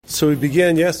So we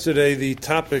began yesterday the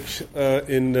topic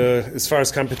as far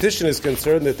as competition is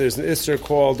concerned, that there's an isser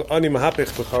called ani mahapich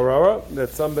b'charara, that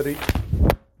somebody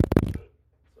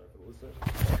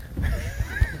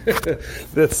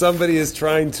that somebody is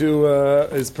trying to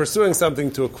is pursuing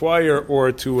something to acquire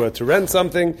or to rent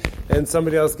something, and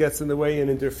somebody else gets in the way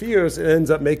and interferes and ends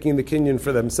up making the kinyan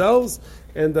for themselves.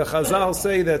 And the Chazal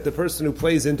say that the person who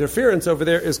plays interference over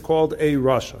there is called a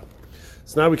rasha.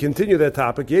 So now we continue that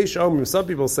topic. Some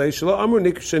people say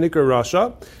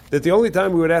rasha, that the only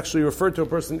time we would actually refer to a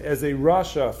person as a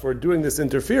rasha for doing this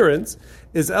interference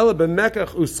is ela b'mekach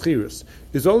u'schirus,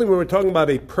 is only when we're talking about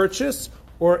a purchase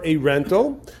or a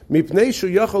rental,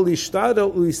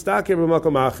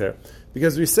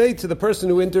 because we say to the person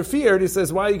who interfered, he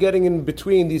says, why are you getting in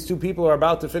between these two people who are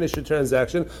about to finish a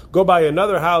transaction? Go buy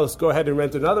another house, go ahead and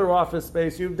rent another office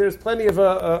space. There's plenty of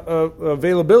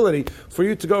availability for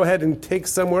you to go ahead and take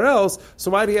somewhere else,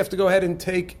 so why do you have to go ahead and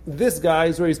take this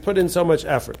guy's where he's put in so much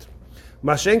effort?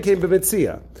 Mashen came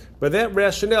b'mitzia. But that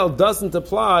rationale doesn't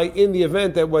apply in the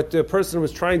event that what the person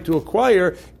was trying to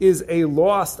acquire is a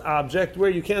lost object, where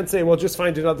you can't say, well, just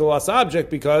find another lost object,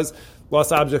 because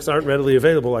lost objects aren't readily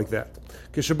available like that.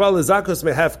 Kishabal izakos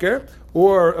mehefker,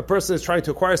 or a person is trying to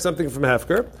acquire something from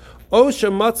hefker, o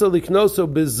shematza liknoso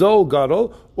bizol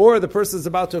gadol, or the person is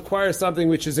about to acquire something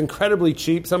which is incredibly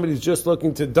cheap. Somebody's just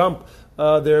looking to dump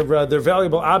their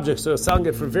valuable objects, so selling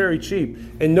it for very cheap,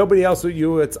 and nobody else with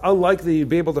you. It's unlikely you'd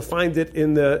be able to find it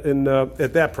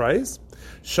at that price.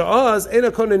 Sha'az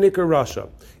enakona nikar rasha.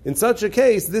 In such a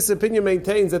case, this opinion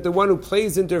maintains that the one who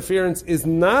plays interference is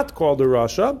not called a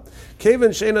rasha,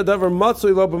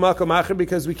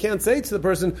 because we can't say to the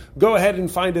person, go ahead and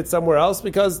find it somewhere else,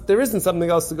 because there isn't something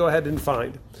else to go ahead and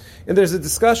find. And there's a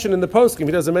discussion in the poskim,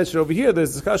 he doesn't mention it over here, there's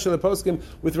a discussion in the poskim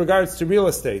with regards to real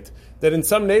estate, that in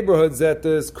some neighborhoods that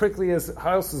as quickly as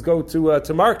houses go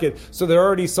to market, so they're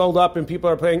already sold up and people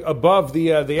are paying above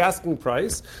the asking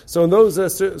price. So in those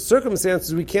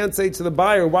circumstances, we can't say to the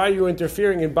buyer, why are you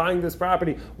interfering in buying this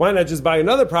property? Why not just buy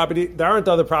another property? There aren't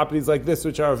other properties like this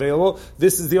which are available.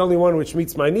 This is the only one which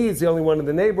meets my needs, the only one in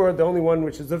the neighborhood, the only one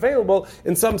which is available.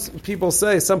 And some people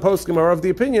say, some poskim are of the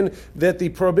opinion that the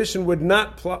prohibition would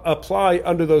not apply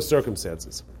under those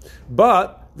circumstances.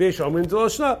 But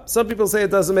some people say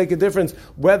it doesn't make a difference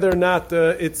whether or not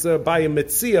it's by a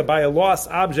mitzia, by a lost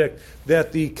object,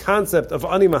 that the concept of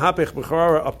ani mahapech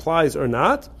b'charara applies or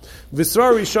not.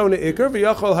 V'srar rishon ikar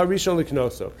v'yachol harishon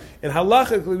liknoso. And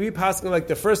halachically, we pass like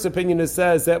the first opinion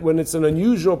says that when it's an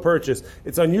unusual purchase,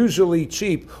 it's unusually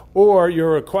cheap, or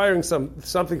you're acquiring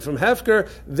something from hefker,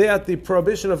 that the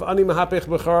prohibition of ani mahapech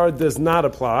b'charara does not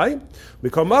apply. However,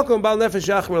 the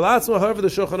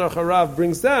Shulchan Aruch Harav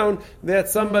brings down that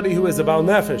somebody who is a Baal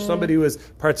Nefesh, somebody who is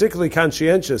particularly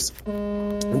conscientious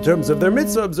in terms of their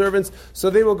mitzvah observance, so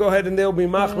they will go ahead and they'll be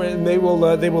machmer, and they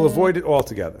will avoid it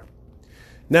altogether.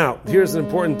 Now, here's an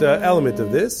important element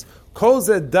of this. Kol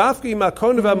zeh dafka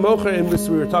imakon v'amocher, and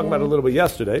we were talking about it a little bit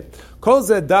yesterday. Kol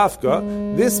zeh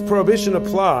dafka, this prohibition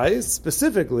applies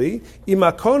specifically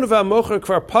imakon v'amocher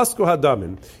kvar pasku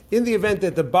hadamin, in the event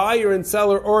that the buyer and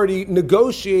seller already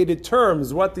negotiated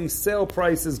terms, what the sale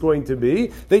price is going to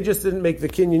be. They just didn't make the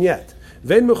kinyan yet.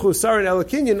 Ven mechusar and el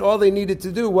kinyan, all they needed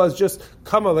to do was just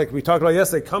come up, like we talked about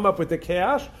yesterday, come up with the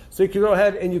cash, so you can go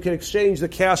ahead and you can exchange the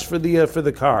cash for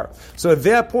the car. So at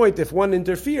that point, if one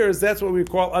interferes, that's what we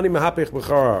call ani mahapech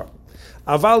b'charara.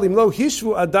 Avalim lo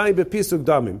hishvu adai bepisuk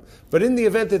damim. But in the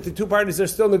event that the two parties are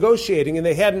still negotiating and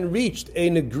they hadn't reached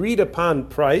an agreed upon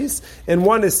price, and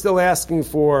one is still asking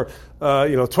for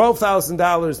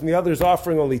 $12,000 and the other is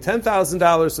offering only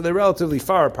 $10,000, so they're relatively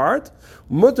far apart.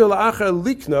 Mutar la'achar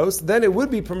liknos, then it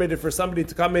would be permitted for somebody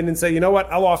to come in and say, you know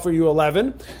what, I'll offer you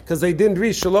 11, because they didn't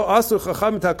reach shelo asu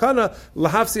chacham takana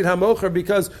lahafsid hamocher,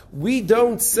 because we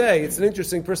don't say, it's an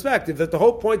interesting perspective, that the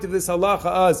whole point of this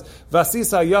halacha is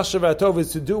vasisa yashav atov,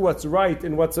 is to do what's right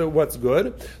and what's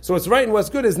good. So what's right and what's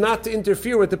good is not to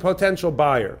interfere with the potential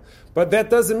buyer. But that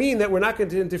doesn't mean that we're not going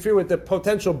to interfere with the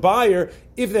potential buyer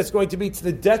if that's going to be to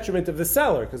the detriment of the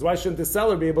seller. Because why shouldn't the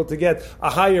seller be able to get a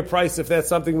higher price if that's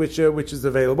something which is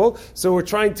available? So we're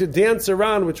trying to dance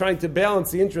around, we're trying to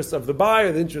balance the interests of the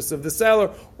buyer, the interests of the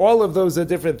seller, all of those are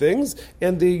different things.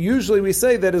 And usually we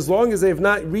say that as long as they have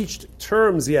not reached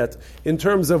terms yet in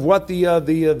terms of what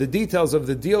the details of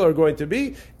the deal are going to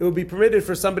be, it would be permitted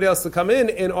for somebody else to come in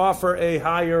and offer a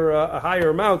higher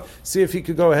amount, see if he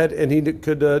could go ahead and he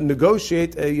could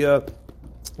negotiate a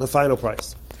final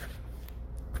price.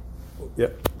 Yeah.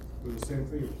 Would the same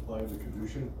thing apply to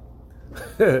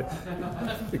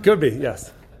Kedushin? It could be,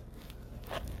 yes.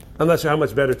 I'm not sure how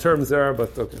much better terms there are,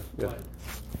 but okay. Yeah.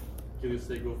 Can you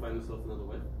say go find yourself another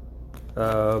way?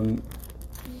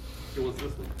 It was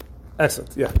this one.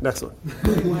 Excellent. Yeah, next one.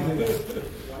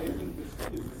 Why isn't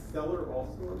is the seller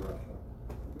also a Russia?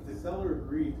 If the seller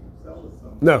agreed to sell to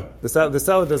someone, No, the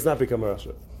seller does not become a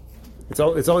Rasha.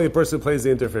 It's only a person who plays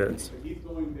the interference. but he's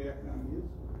going back on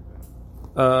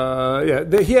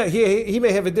his. He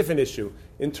may have a different issue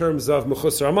in terms of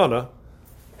Mechusar Amana.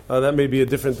 That may be a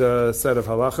different set of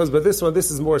halachas, but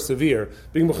this is more severe.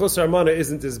 Being Mechusar Amana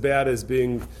isn't as bad as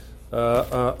being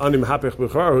Anim Hapech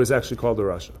B'char, who is actually called a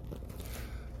Rasha.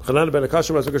 Chanan ben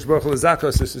Akashim Baruch Hu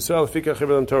L'Zakos Yisrael Fikach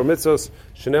Chivelam Torah Mitzvos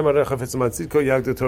Shenemar Rechav Etzman Tzidko Yagdu Torah.